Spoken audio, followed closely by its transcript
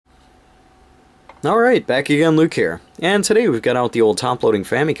Alright, back again, Luke here. And today we've got out the old top-loading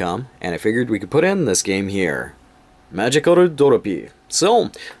Famicom, and I figured we could put in this game here. Magical Doropi.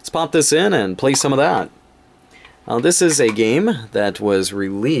 So, let's pop this in and play some of that. This is a game that was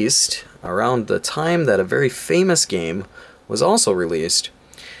released around the time that a very famous game was also released.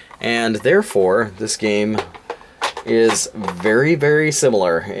 And therefore, this game is very, very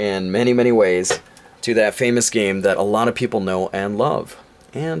similar in many, many ways to that famous game that a lot of people know and love.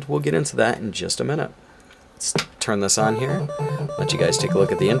 And we'll get into that in just a minute. Let's turn this on here, let you guys take a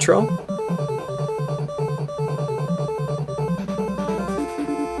look at the intro.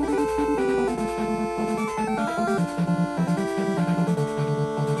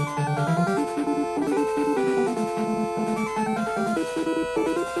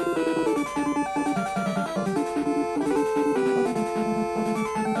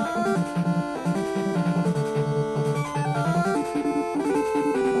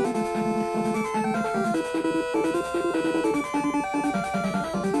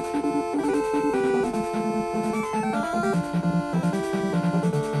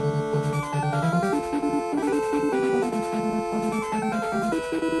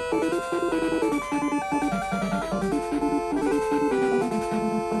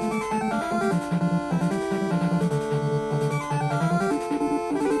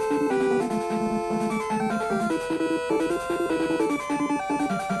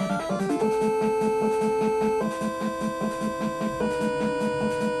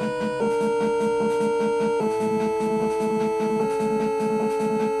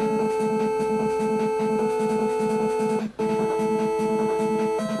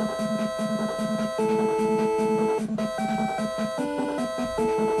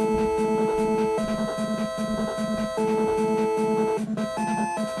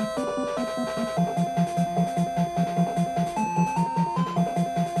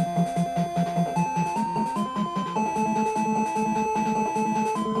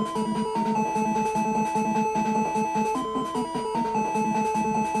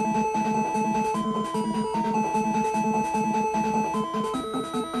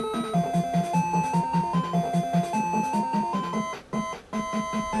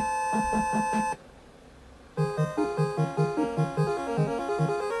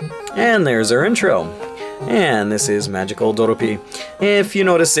 And there's our intro. And this is Magical Doropi. If you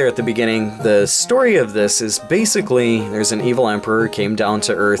notice there at the beginning, the story of this is basically there's an evil emperor came down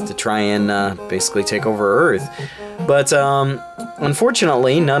to Earth to try and basically take over Earth. But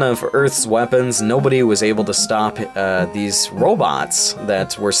unfortunately, none of Earth's weapons, nobody was able to stop these robots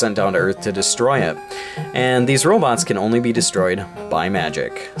that were sent down to Earth to destroy it. And these robots can only be destroyed by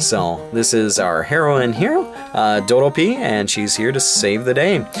magic. So this is our heroine here, Doropie, and she's here to save the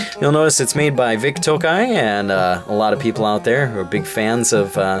day. You'll notice it's made by Vic Tokai, and a lot of people out there who are big fans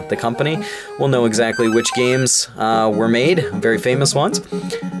of the company will know exactly which games were made, very famous ones.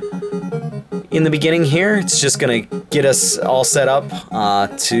 In the beginning here, it's just going to get us all set up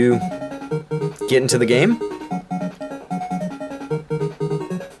to get into the game.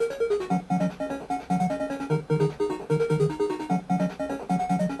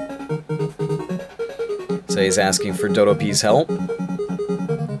 So he's asking for Doropie's help.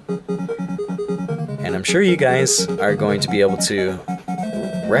 And I'm sure you guys are going to be able to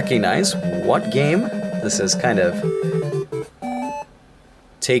recognize what game this is kind of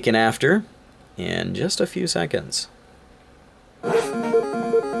taken after in just a few seconds.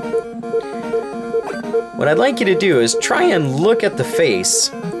 What I'd like you to do is try and look at the face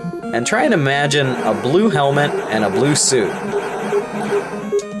and try and imagine a blue helmet and a blue suit.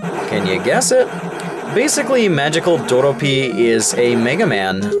 Can you guess it? Basically, Magical Doropi is a Mega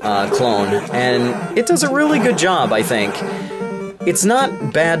Man clone, and it does a really good job, I think. It's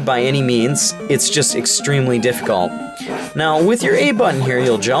not bad by any means, it's just extremely difficult. Now, with your A button here,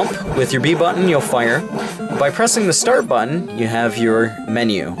 you'll jump. With your B button, you'll fire. By pressing the start button, you have your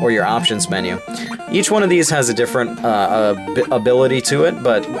menu, or your options menu. Each one of these has a different ability to it,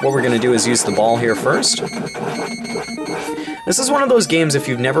 but what we're going to do is use the ball here first. This is one of those games, if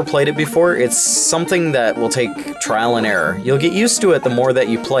you've never played it before, it's something that will take trial and error. You'll get used to it the more that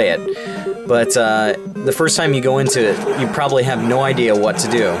you play it, but the first time you go into it, you probably have no idea what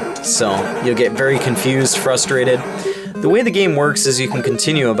to do. So you'll get very confused, frustrated. The way the game works is you can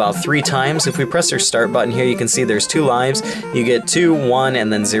continue about 3 times. If we press our start button here, you can see there's 2 lives. You get 2, 1,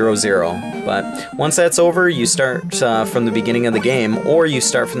 and then 0, 0. But once that's over, you start from the beginning of the game, or you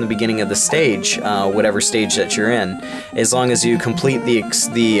start from the beginning of the stage, whatever stage that you're in. As long as you complete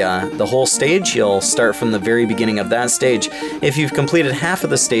the whole stage, you'll start from the very beginning of that stage. If you've completed half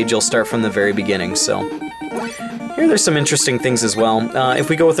of the stage, you'll start from the very beginning. So here there's some interesting things as well. If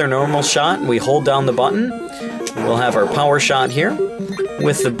we go with our normal shot and we hold down the button, we'll have our power shot here.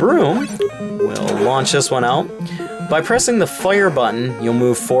 With the broom, we'll launch this one out. By pressing the fire button, you'll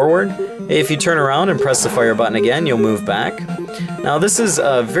move forward. If you turn around and press the fire button again, you'll move back. Now this is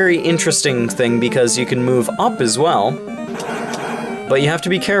a very interesting thing because you can move up as well. But you have to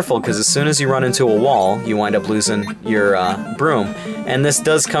be careful because as soon as you run into a wall, you wind up losing your broom. And this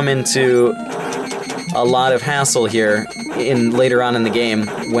does come into a lot of hassle here later on in the game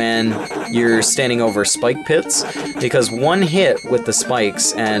when you're standing over spike pits, because one hit with the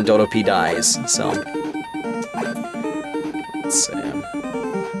spikes and Doropie dies. So let's see.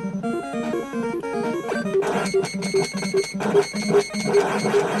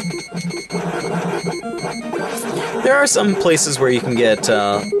 There are some places where you can get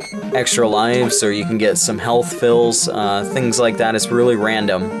extra lives, or you can get some health fills, things like that. It's really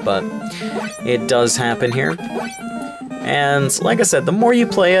random, but it does happen here. And like I said, the more you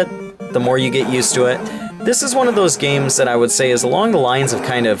play it, the more you get used to it. This is one of those games that I would say is along the lines of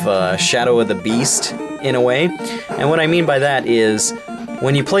kind of Shadow of the Beast, in a way. And what I mean by that is,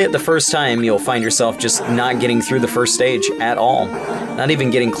 when you play it the first time, you'll find yourself just not getting through the first stage at all. Not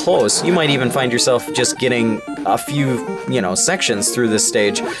even getting close. You might even find yourself just getting a few, sections through this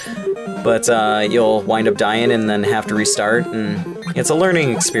stage. But you'll wind up dying and then have to restart, and it's a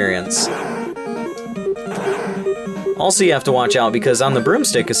learning experience. Also, you have to watch out because on the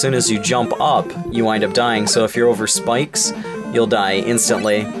broomstick, as soon as you jump up, you wind up dying. So if you're over spikes, you'll die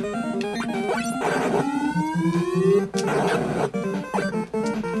instantly.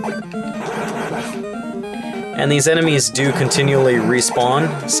 And these enemies do continually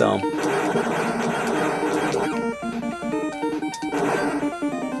respawn, so...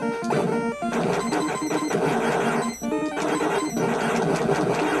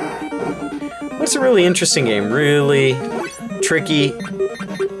 It's a really interesting game, really tricky,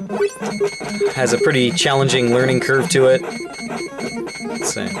 has a pretty challenging learning curve to it.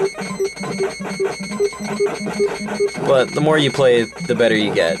 Let's see. But the more you play, the better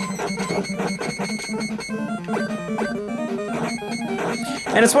you get.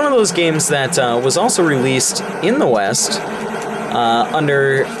 And it's one of those games that was also released in the West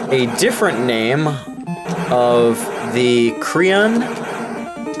under a different name of the Krion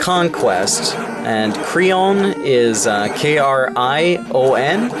Conquest. And Krion is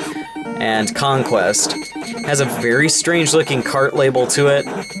K-R-I-O-N, and Conquest. Has a very strange looking cart label to it.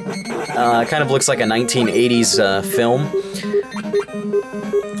 Kind of looks like a 1980s film.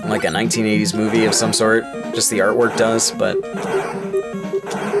 Like a 1980s movie of some sort. Just the artwork does, but...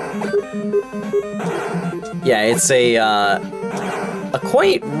 Yeah, it's a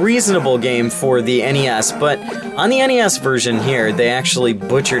quite reasonable game for the NES, but on the NES version here, they actually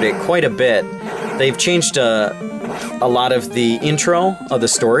butchered it quite a bit. They've changed a lot of the intro of the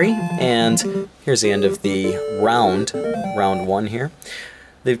story, and here's the end of the round 1 here.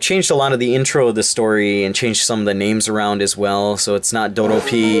 They've changed a lot of the intro of the story and changed some of the names around as well, so it's not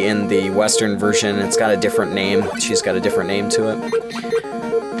Doropie in the Western version, it's got a different name. She's got a different name to it.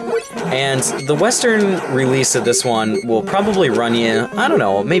 And the Western release of this one will probably run you, I don't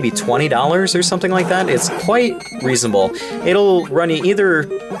know, maybe $20 or something like that. It's quite reasonable. It'll run you either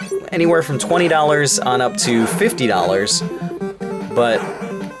anywhere from $20 on up to $50, but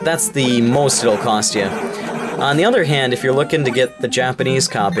that's the most it'll cost you. On the other hand, if you're looking to get the Japanese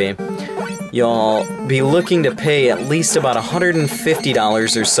copy, you'll be looking to pay at least about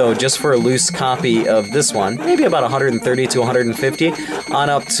 $150 or so just for a loose copy of this one. Maybe about $130 to $150, on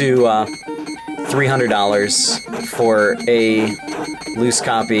up to $300 for a loose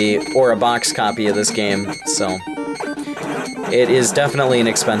copy or a box copy of this game. So it is definitely an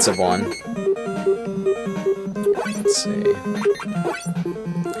expensive one. Let's see.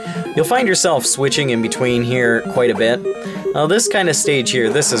 You'll find yourself switching in between here quite a bit. Now this kind of stage here,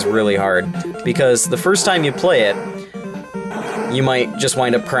 this is really hard, because the first time you play it, you might just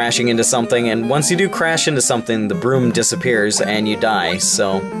wind up crashing into something, and once you do crash into something, the broom disappears and you die,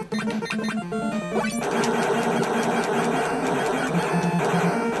 so...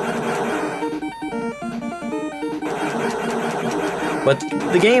 But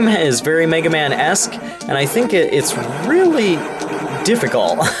the game is very Mega Man-esque, and I think it's really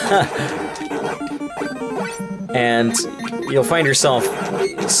difficult. And you'll find yourself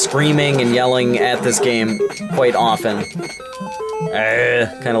screaming and yelling at this game quite often.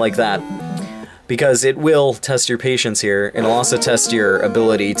 Kind of like that. Because it will test your patience here. It'll also test your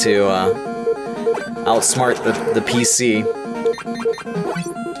ability to outsmart the PC.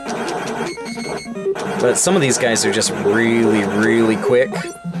 But some of these guys are just really, really quick.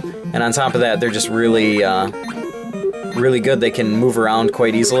 And on top of that, they're just really really good. They can move around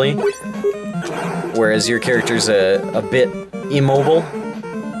quite easily, whereas your character's a bit immobile.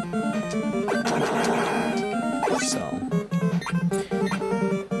 So,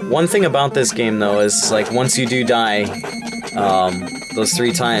 one thing about this game though is, like, once you do die, those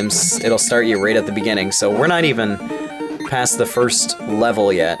 3 times, it'll start you right at the beginning. So we're not even past the first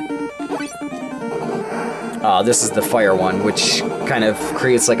level yet. This is the fire one, which kind of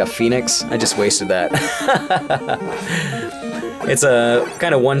creates like a phoenix. I just wasted that. It's a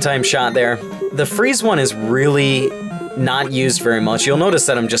kind of one-time shot there. The freeze one is really not used very much. You'll notice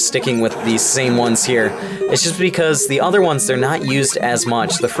that I'm just sticking with these same ones here. It's just because the other ones, they're not used as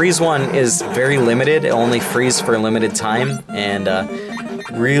much. The freeze one is very limited. It only freezes for a limited time, and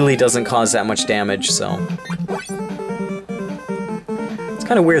really doesn't cause that much damage, so... It's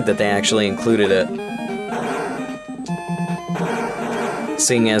kind of weird that they actually included it,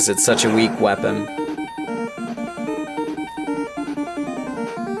 seeing as it's such a weak weapon.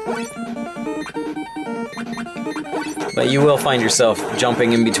 But you will find yourself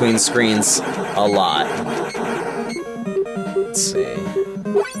jumping in between screens a lot. Let's see.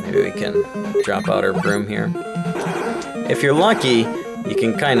 Maybe we can drop out our broom here. If you're lucky, you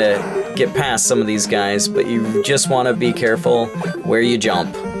can kind of get past some of these guys, but you just want to be careful where you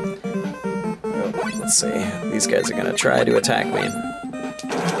jump. Let's see. These guys are going to try to attack me.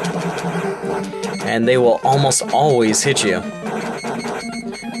 And they will almost always hit you,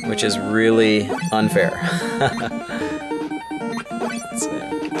 which is really unfair. Let's see.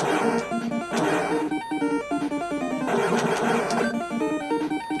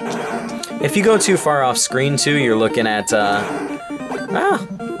 If you go too far off screen too, you're looking at,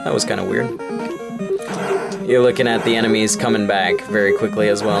 that was kind of weird. You're looking at the enemies coming back very quickly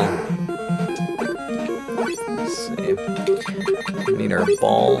as well. Let's see. We need our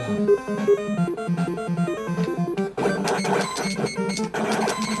ball.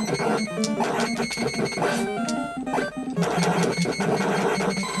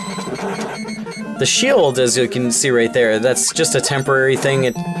 The shield, as you can see right there, that's just a temporary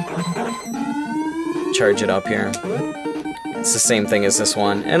thing. Charge it up here. It's the same thing as this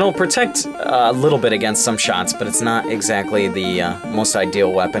one. And it'll protect a little bit against some shots, but it's not exactly the most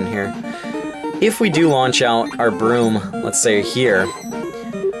ideal weapon here. If we do launch out our broom, let's say here,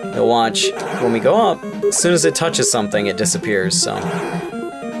 you'll watch when we go up, as soon as it touches something, it disappears, so...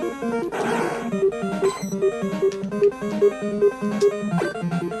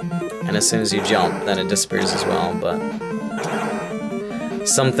 And as soon as you jump, then it disappears as well, but...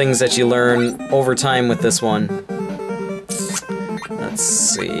 Some things that you learn over time with this one. Let's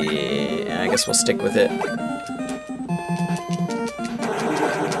see... I guess we'll stick with it.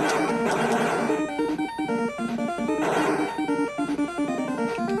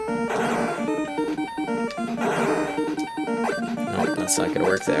 Nope, that's not gonna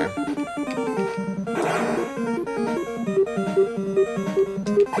work there.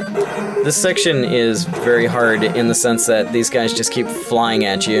 This section is very hard in the sense that these guys just keep flying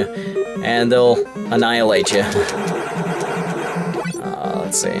at you, and they'll annihilate you.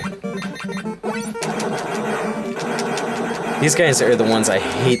 Let's see. These guys are the ones I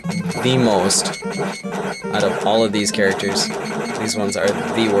hate the most out of all of these characters. These ones are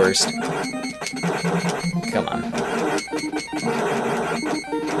the worst. Come on.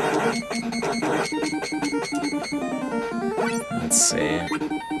 Let's see.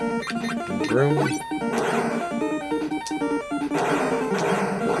 Broom.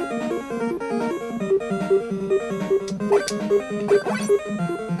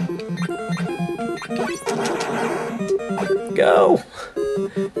 Go!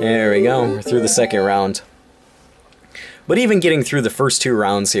 There we go. We're through the second round. But even getting through the first 2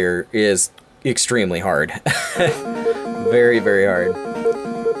 rounds here is extremely hard. Very, very hard.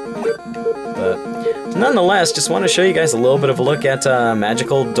 But nonetheless, just want to show you guys a little bit of a look at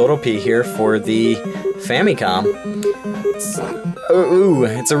Magical Doropi here for the Famicom.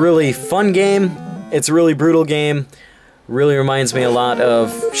 It's a really fun game. It's a really brutal game. Really reminds me a lot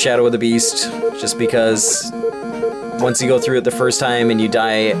of Shadow of the Beast, just because once you go through it the first time and you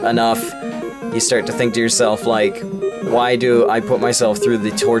die enough, you start to think to yourself, like, why do I put myself through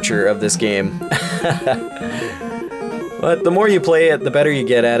the torture of this game? But the more you play it, the better you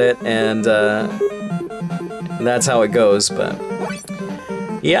get at it, and that's how it goes. But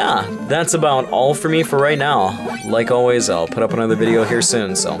yeah, that's about all for me for right now. Like always, I'll put up another video here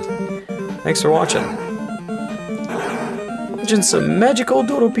soon, so thanks for watching. Some Magical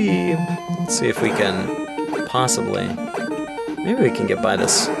Doropi. Let's see if we can possibly... Maybe we can get by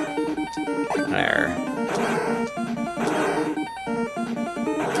this. There.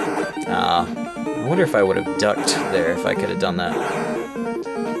 I wonder if I would have ducked there if I could have done that.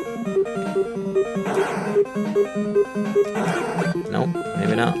 Nope,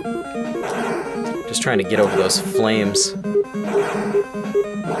 maybe not. Just trying to get over those flames.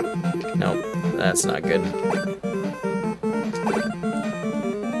 Nope, that's not good.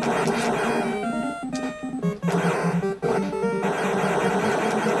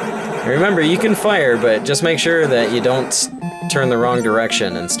 Remember, you can fire, but just make sure that you don't turn the wrong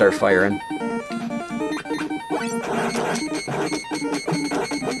direction and start firing.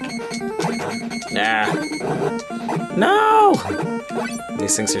 Nah. No!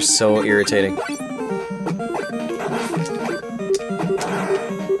 These things are so irritating.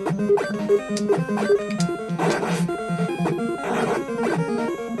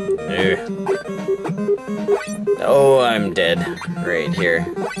 Oh, I'm dead. Right here.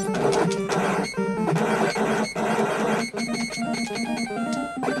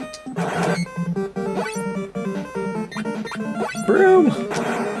 Broom!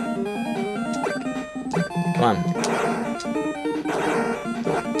 Come on.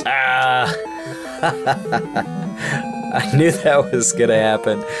 Ah! I knew that was gonna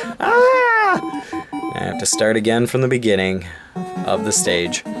happen. Ah! I have to start again from the beginning of the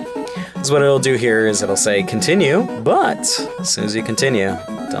stage. So what it'll do here is it'll say continue, but as soon as you continue,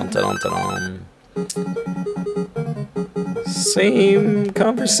 dum dum dum dum, same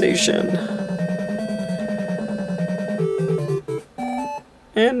conversation.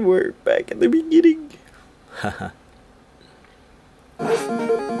 And we're back at the beginning. Haha.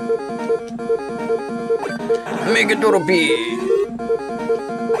 Magical Doropi.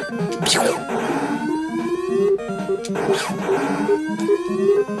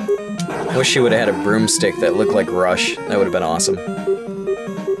 Wish she would have had a broomstick that looked like Rush. That would have been awesome.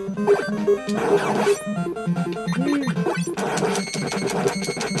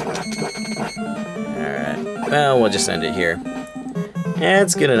 Alright. Well, we'll just end it here.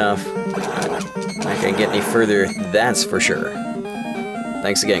 That's good enough. Not gonna get any further, that's for sure.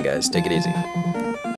 Thanks again, guys. Take it easy.